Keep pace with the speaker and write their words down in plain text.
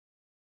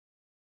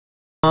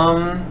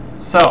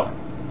So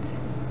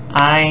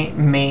I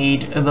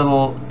made a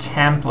little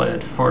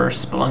template for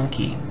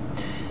Spelunky,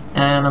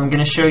 and I'm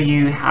gonna show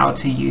you how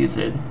to use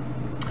it.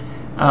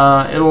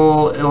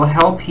 It'll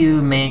help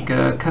you make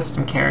a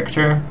custom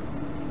character,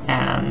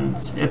 and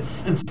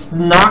it's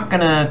not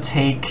gonna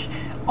take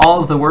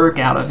all of the work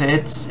out of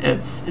it.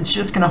 It's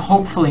just gonna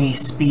hopefully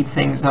speed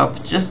things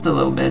up just a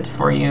little bit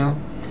for you.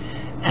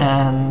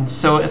 And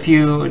so if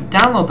you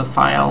download the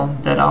file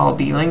that I'll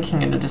be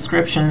linking in the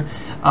description,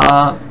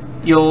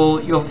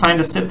 you'll find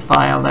a zip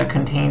file that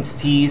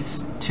contains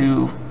these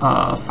two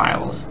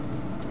files.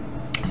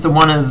 So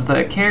one is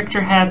the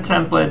character head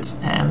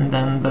template, and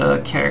then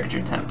the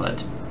character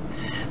template.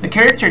 The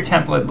character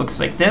template looks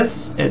like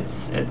this.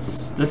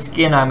 It's the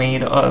skin I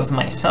made of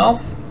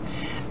myself,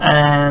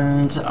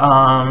 and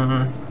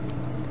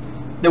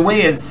the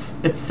way it's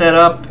set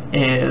up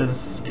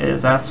is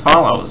as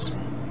follows.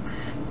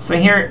 So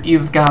here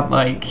you've got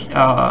like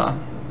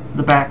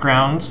the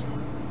background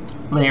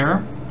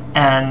layer,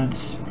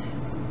 and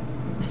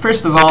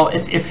first of all,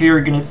 if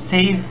you're going to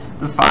save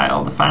the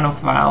file, the final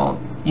file,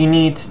 you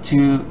need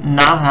to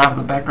not have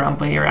the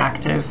background layer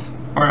active,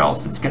 or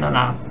else it's going to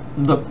not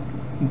look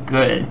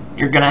good.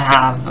 You're going to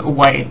have a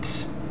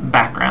white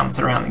background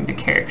surrounding the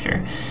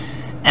character.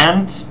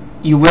 And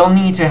you will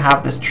need to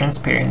have this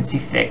transparency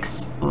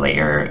fix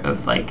layer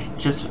of like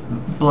just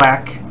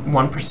black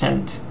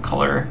 1%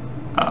 color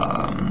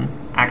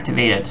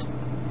activated.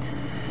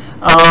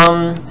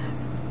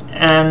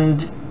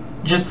 And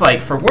just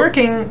like for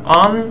working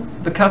on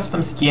the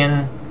custom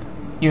skin,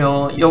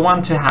 you'll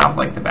want to have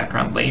like the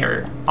background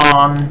layer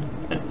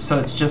on, so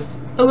it's just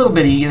a little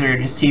bit easier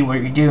to see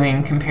what you're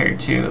doing compared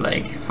to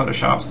like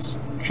Photoshop's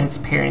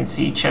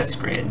transparency chest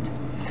grid.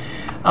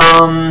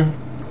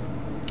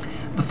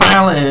 The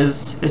file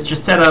is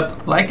just set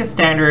up like a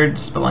standard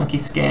Spelunky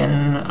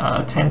skin,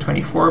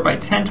 1024 by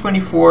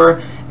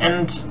 1024,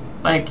 and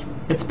like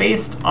it's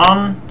based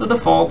on the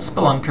default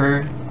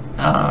Spelunker,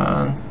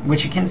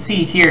 which you can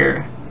see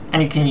here,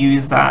 and you can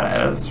use that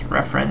as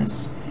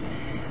reference.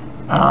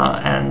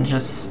 And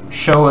just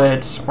show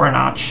it or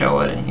not show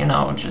it,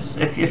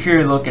 just if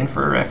you're looking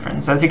for a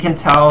reference. As you can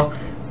tell,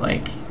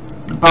 like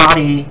the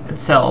body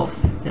itself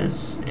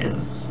is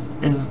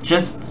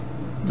just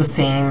the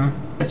same.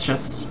 It's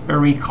just a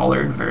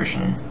recolored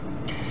version.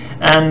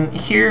 And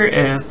here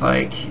is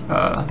like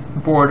a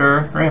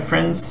border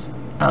reference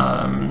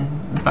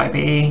by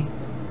Bay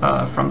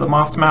from the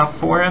Mossmouth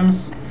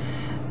forums.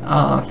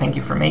 Thank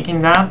you for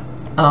making that.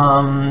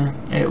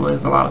 It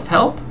was a lot of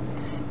help.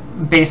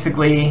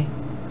 Basically,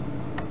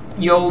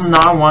 you'll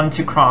not want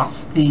to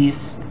cross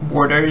these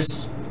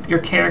borders. Your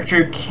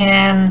character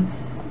can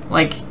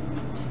like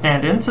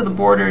stand into the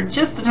border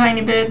just a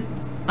tiny bit,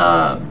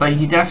 but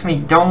you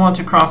definitely don't want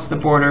to cross the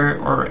border,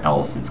 or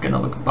else it's going to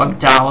look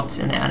bugged out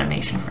in the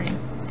animation frame.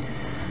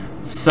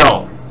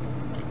 So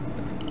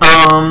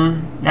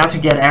now to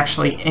get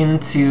actually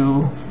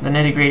into the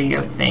nitty-gritty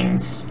of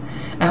things.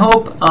 I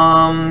hope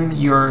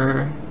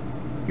you're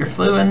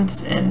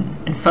fluent in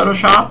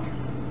Photoshop.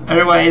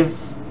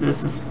 Otherwise,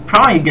 this is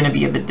probably going to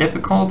be a bit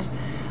difficult.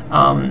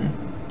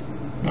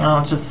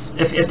 Just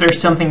if there's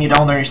something you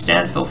don't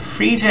understand, feel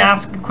free to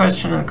ask a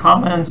question in the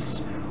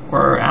comments,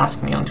 or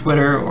ask me on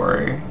Twitter,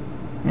 or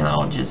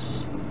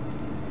just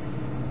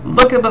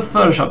look up a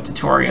Photoshop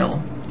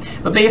tutorial.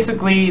 But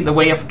basically, the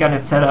way I've got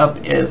it set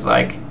up is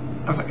like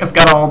I've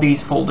got all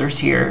these folders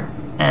here,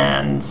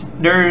 and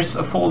there's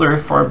a folder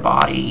for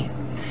body,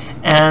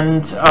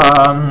 and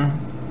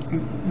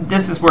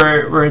this is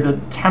where the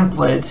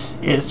template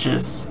is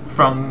just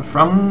from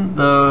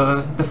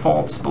the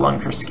default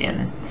Spelunker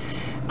skin.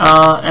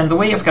 And the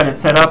way I've got it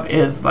set up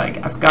is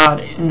like I've got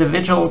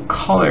individual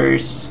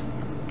colors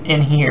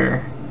in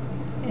here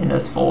in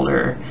this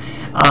folder.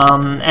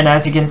 And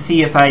as you can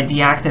see, if I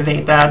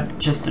deactivate that,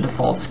 just the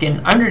default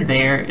skin under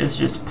there is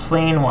just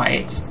plain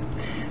white.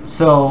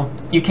 So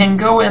you can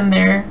go in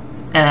there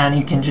and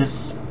you can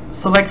just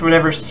select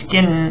whatever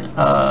skin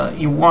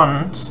you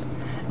want.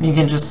 And you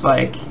can just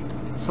like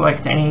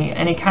select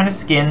any kind of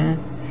skin.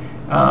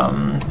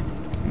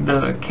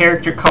 The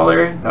character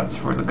color, that's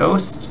for the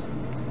ghost.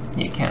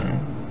 You can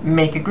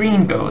make a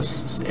green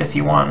ghost if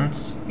you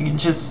want. You can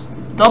just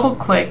double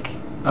click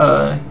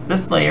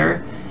this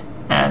layer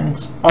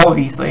and all of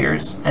these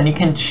layers, and you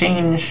can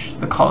change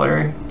the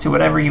color to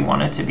whatever you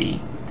want it to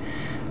be.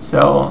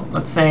 So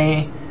let's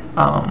say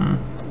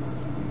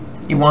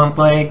you want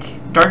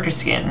like darker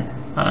skin.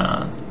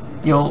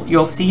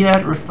 You'll see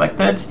that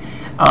reflected,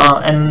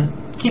 and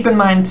keep in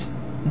mind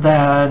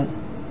that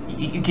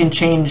you can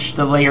change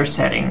the layer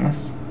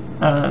settings.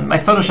 My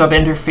Photoshop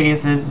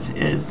interface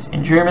is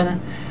in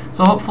German,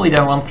 so hopefully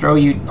that won't throw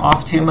you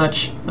off too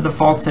much. The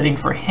default setting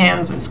for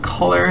hands is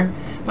color,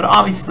 but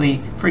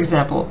obviously, for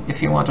example,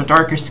 if you want a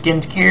darker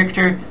skinned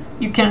character,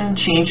 you can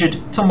change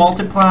it to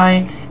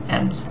multiply,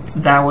 and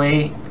that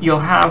way you'll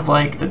have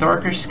like the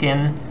darker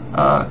skin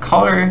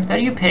color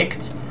that you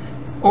picked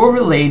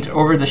overlaid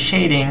over the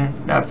shading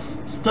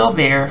that's still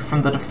there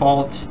from the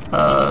default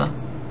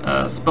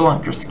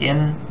Spelunker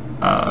skin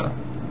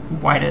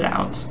white it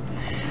out.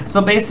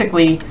 So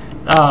basically,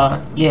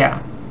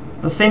 yeah,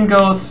 the same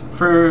goes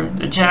for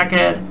the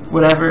jacket,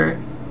 whatever.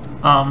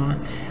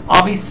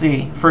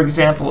 Obviously, for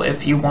example,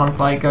 if you want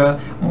like a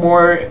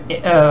more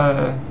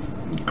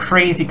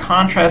crazy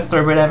contrast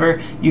or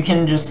whatever, you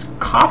can just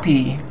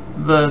copy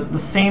the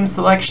same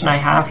selection I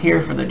have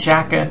here for the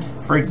jacket,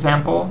 for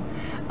example,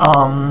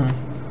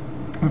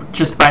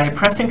 just by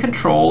pressing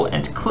Control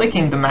and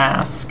clicking the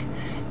mask,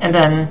 and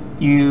then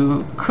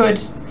you could,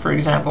 for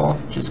example,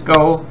 just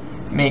go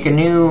make a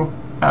new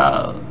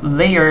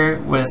layer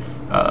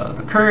with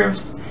the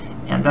curves,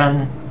 and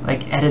then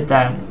like edit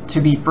that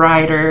to be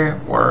brighter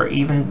or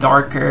even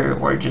darker,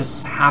 or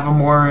just have a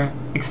more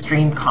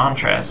extreme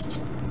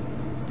contrast,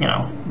 you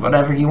know,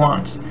 whatever you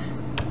want.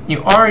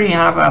 You already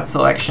have that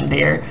selection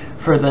there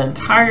for the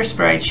entire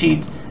sprite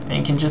sheet, and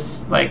you can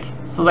just like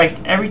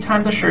select every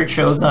time the shirt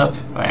shows up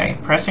by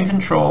pressing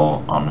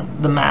Control on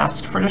the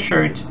mask for the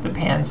shirt, the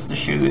pants, the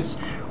shoes,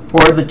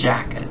 or the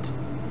jacket.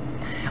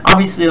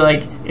 Obviously,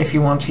 like if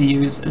you want to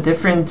use a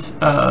different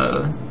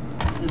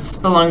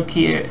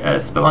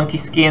Spelunky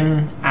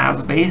skin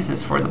as a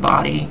basis for the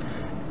body,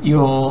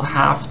 you'll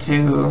have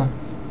to,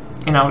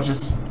 you know,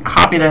 just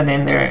copy that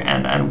in there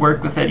and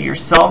work with it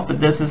yourself. But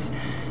this is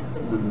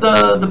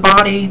the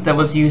body that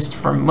was used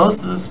for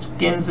most of the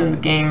skins in the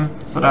game,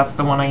 so that's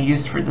the one I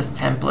used for this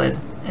template,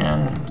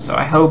 and so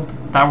I hope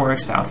that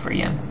works out for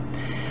you.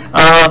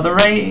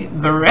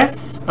 The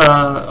rest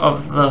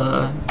of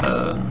the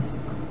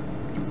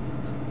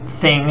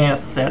thing is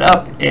set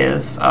up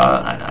is,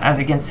 as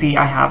you can see,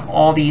 I have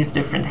all these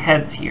different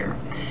heads here,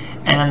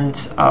 and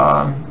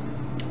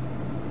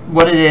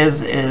what it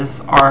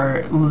is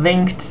are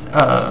linked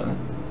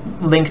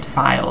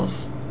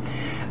files.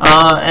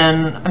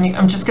 And I mean,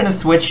 I'm just going to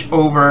switch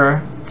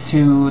over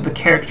to the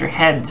character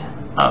head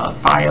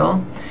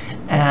file,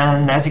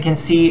 and as you can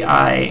see,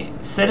 I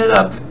set it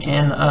up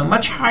in a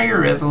much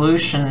higher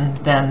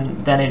resolution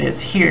than it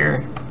is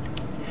here,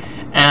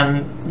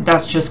 and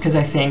that's just because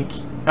I think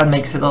that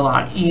makes it a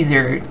lot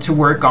easier to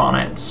work on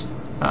it,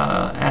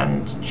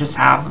 and just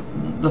have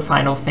the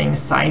final thing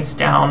sized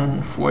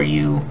down for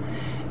you,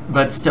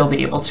 but still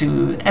be able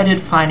to edit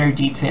finer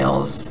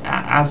details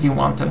as you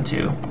want them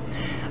to.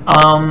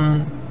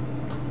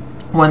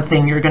 One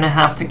thing you're gonna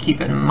have to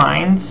keep in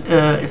mind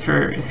if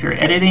you're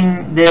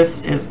editing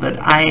this is that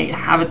I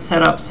have it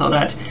set up so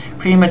that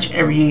pretty much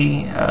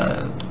every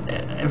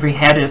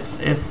head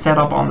is set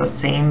up on the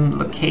same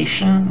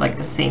location, like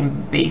the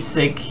same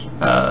basic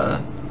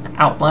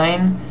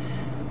outline,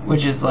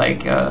 which is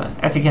like,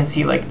 as you can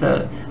see, like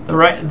the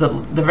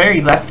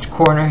very left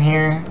corner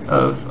here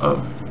of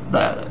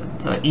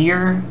the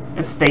ear,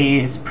 it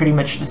stays pretty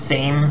much the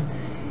same,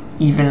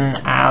 even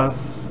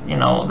as, you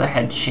know, the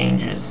head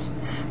changes.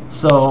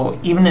 So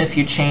even if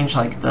you change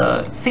like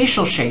the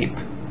facial shape,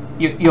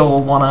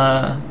 you'll want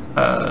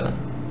to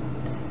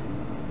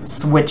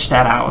switch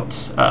that out.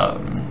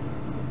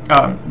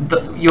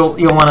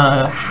 You'll want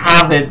to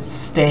have it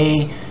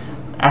stay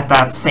at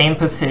that same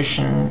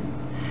position.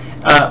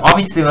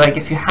 Obviously, like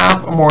if you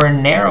have a more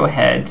narrow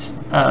head,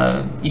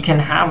 you can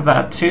have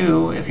that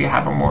too. If you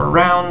have a more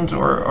round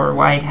or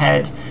wide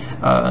head,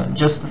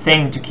 just the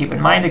thing to keep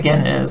in mind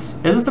again is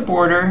the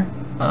border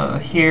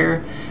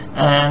here,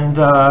 and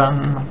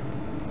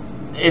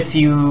if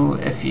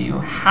you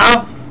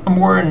have a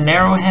more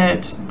narrow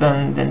head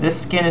than this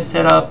skin is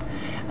set up,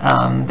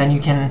 then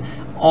you can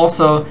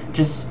also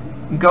just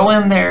go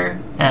in there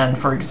and,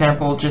 for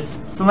example,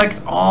 just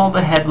select all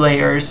the head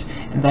layers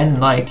and then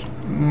like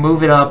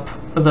move it up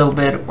a little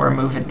bit or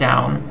move it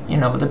down, you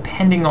know,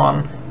 depending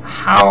on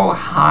how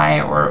high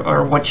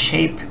or what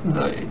shape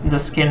the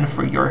skin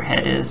for your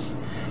head is.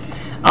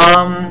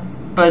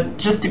 But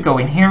just to go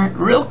in here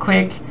real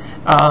quick,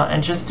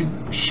 and just to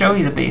show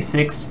you the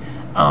basics,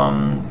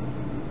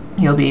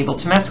 you'll be able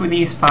to mess with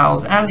these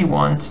files as you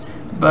want,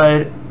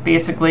 but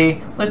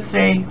basically, let's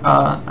say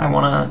I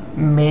want to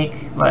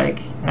make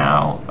like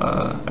now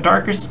a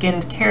darker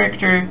skinned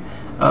character,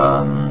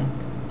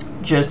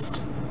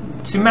 just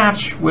to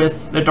match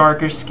with the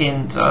darker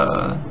skinned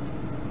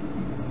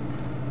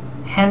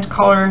hand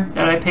color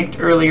that I picked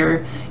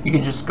earlier. You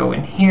can just go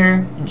in here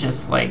and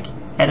just like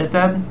edit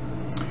that.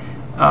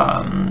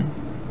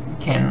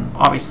 Can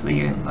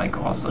obviously like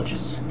also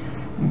just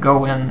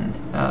go in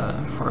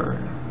for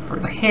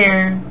the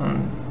hair,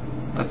 and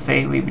let's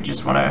say we would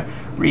just want to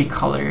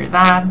recolor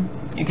that.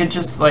 You could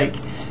just like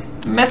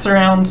mess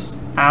around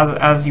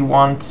as you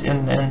want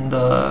in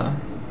the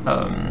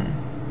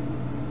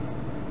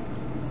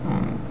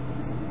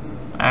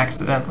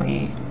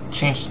accidentally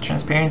change the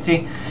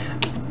transparency,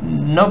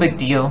 no big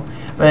deal.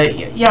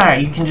 But yeah,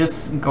 you can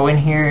just go in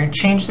here,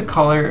 change the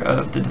color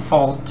of the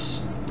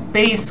default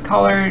base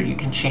color, you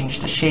can change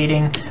the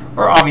shading,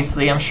 or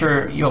obviously I'm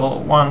sure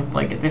you'll want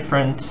like a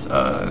different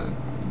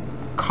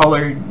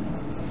color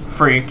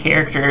for your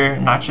character,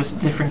 not just a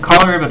different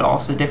color but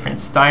also different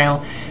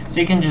style, so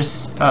you can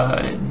just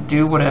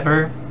do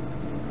whatever.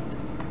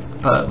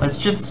 But let's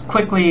just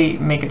quickly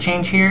make a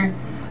change here,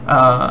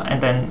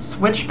 and then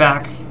switch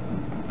back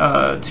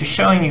to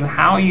showing you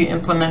how you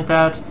implement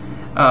that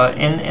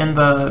in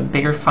the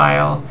bigger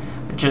file.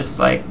 Just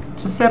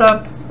set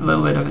up a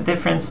little bit of a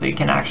difference so you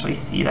can actually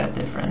see that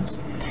difference.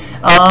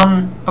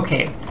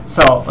 Okay,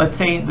 so let's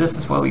say this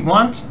is what we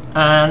want,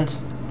 and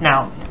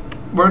now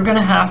we're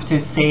gonna have to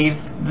save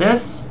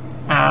this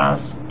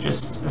as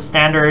just a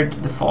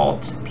standard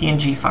default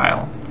PNG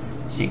file.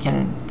 So you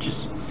can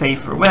just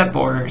save for web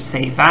or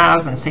save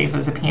as and save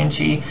as a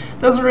PNG.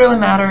 Doesn't really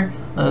matter.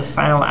 The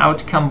final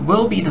outcome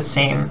will be the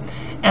same.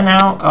 And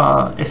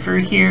now, if you're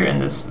here in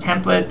this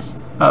template,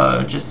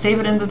 just save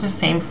it into the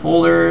same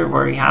folder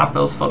where you have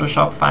those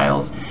Photoshop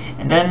files,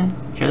 and then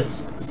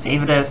just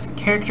save it as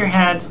character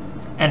head.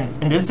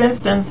 And in this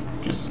instance,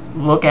 just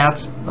look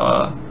at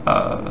the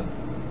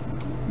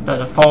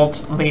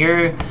default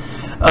layer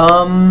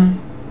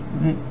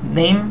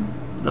name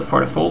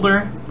for the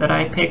folder that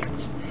I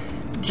picked,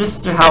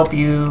 just to help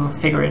you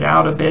figure it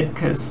out a bit,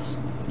 because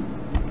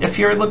if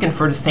you're looking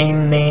for the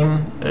same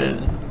name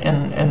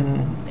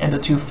in the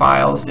two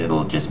files,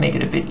 it'll just make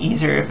it a bit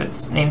easier if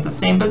it's named the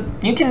same, but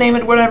you can name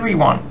it whatever you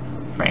want,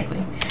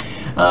 frankly.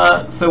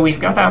 So we've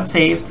got that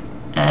saved,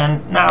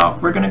 and now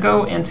we're going to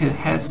go into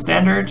head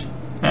standard,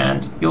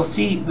 and you'll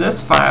see this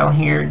file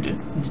here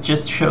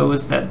just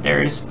shows that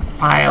there's a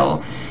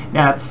file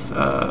that's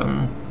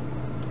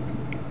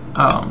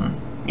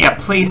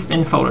placed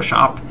in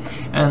Photoshop,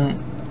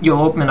 and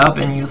you'll open it up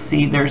and you'll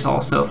see there's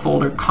also a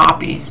folder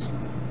copies.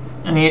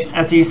 And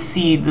as you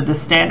see, the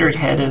standard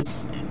head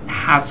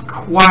has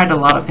quite a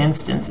lot of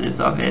instances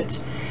of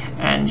it,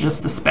 and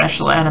just the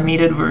special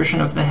animated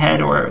version of the head,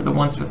 or the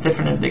ones with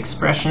different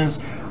expressions,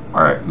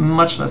 are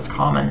much less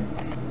common.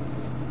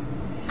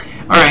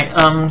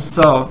 Alright,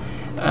 so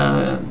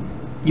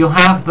you'll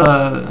have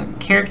the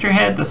character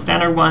head, the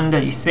standard one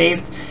that you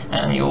saved,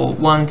 and you'll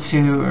want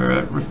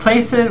to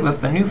replace it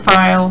with the new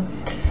file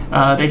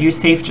that you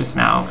saved just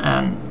now.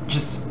 And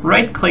just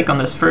right click on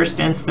this first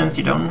instance.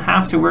 You don't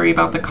have to worry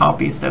about the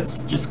copies, that's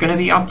just going to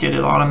be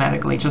updated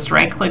automatically. Just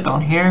right click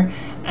on here,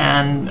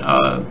 and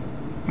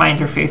my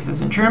interface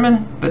is in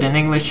German, but in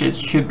English it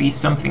should be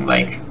something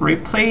like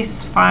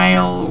replace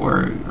file,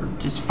 or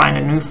just find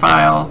a new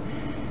file.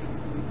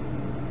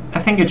 I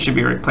think it should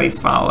be replace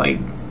file,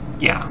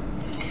 yeah.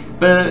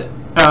 But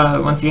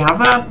once you have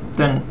that,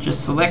 then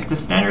just select the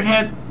standard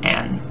head,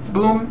 and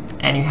boom,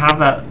 and you have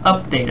that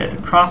updated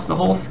across the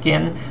whole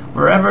skin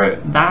wherever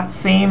that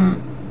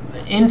same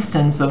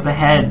instance of the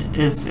head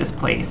is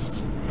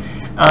placed.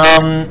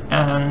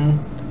 And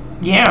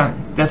yeah,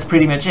 that's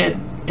pretty much it.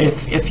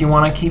 If you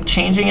want to keep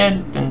changing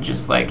it, then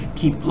just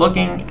keep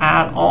looking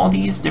at all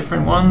these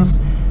different ones.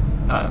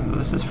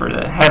 This is for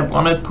the head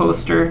wanted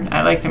poster.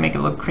 I like to make it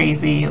look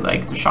crazy,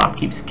 like the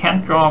shopkeepers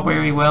can't draw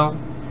very well.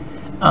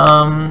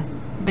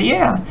 But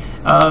yeah,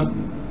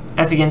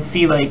 as you can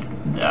see, the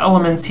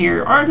elements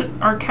here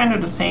are kind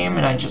of the same,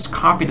 and I just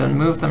copied and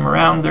moved them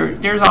around.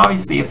 There's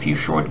obviously a few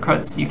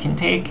shortcuts you can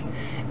take,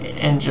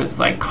 and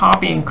just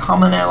copying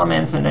common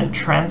elements and then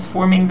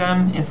transforming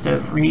them instead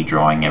of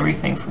redrawing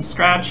everything from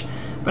scratch.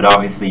 But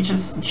obviously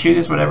just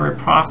choose whatever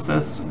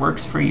process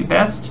works for you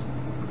best.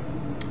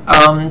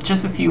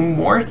 Just a few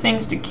more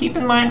things to keep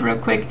in mind real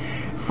quick.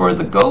 For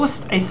the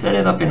ghost, I set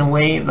it up in a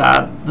way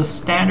that the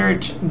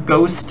standard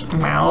ghost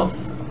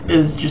mouth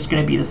is just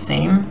going to be the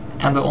same,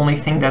 and the only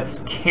thing that's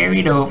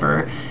carried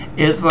over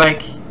is,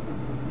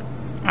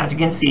 as you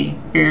can see,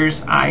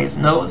 ears, eyes,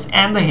 nose,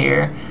 and the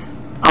hair.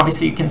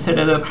 Obviously you can set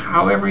it up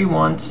however you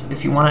want.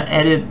 If you want to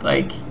edit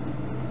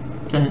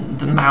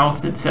the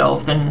mouth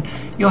itself, then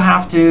you'll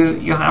have to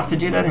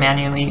do that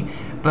manually.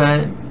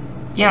 But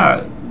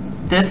yeah,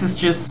 this is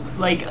just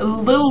a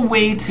little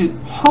way to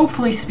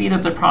hopefully speed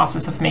up the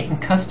process of making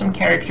custom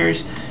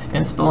characters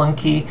in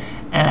Spelunky.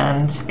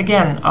 And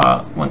again,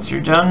 once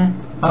you're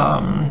done,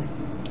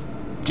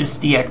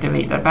 just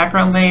deactivate that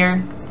background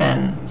layer,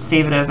 then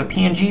save it as a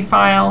PNG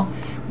file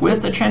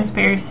with the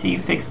transparency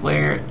fixed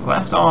layer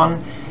left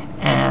on,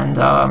 and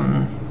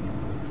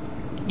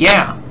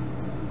yeah,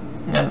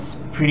 that's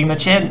pretty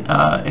much it.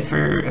 If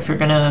you're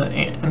gonna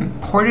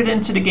import it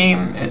into the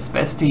game, it's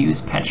best to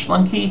use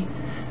Spelunky,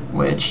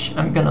 which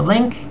I'm gonna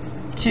link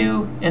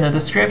to in the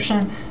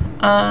description.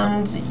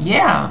 And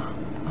yeah,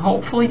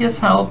 hopefully this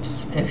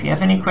helps. If you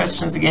have any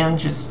questions, again,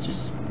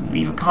 just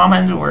leave a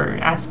comment or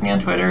ask me on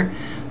Twitter,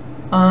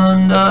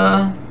 and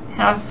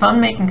have fun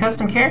making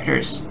custom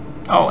characters.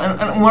 Oh,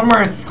 and one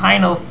more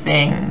final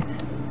thing.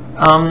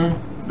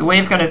 The way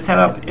I've got it set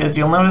up is,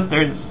 you'll notice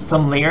there's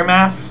some layer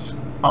masks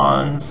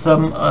on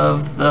some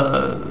of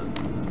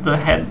the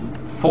head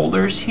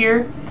folders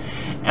here,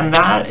 and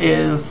that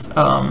is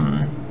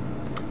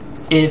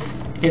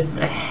if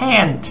a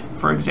hand,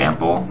 for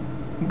example,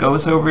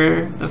 goes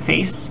over the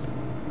face,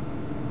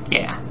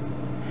 yeah.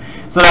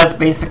 So that's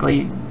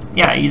basically,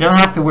 yeah, you don't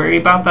have to worry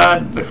about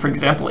that. But for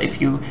example, if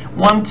you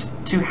want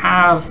to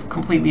have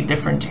completely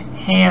different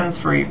hands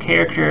for your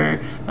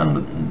character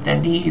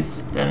than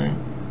these, then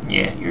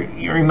yeah,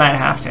 you might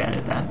have to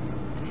edit that.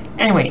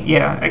 Anyway,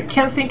 yeah, I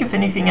can't think of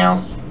anything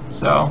else,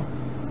 so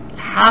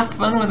have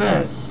fun with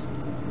this.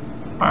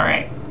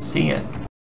 Alright, see ya.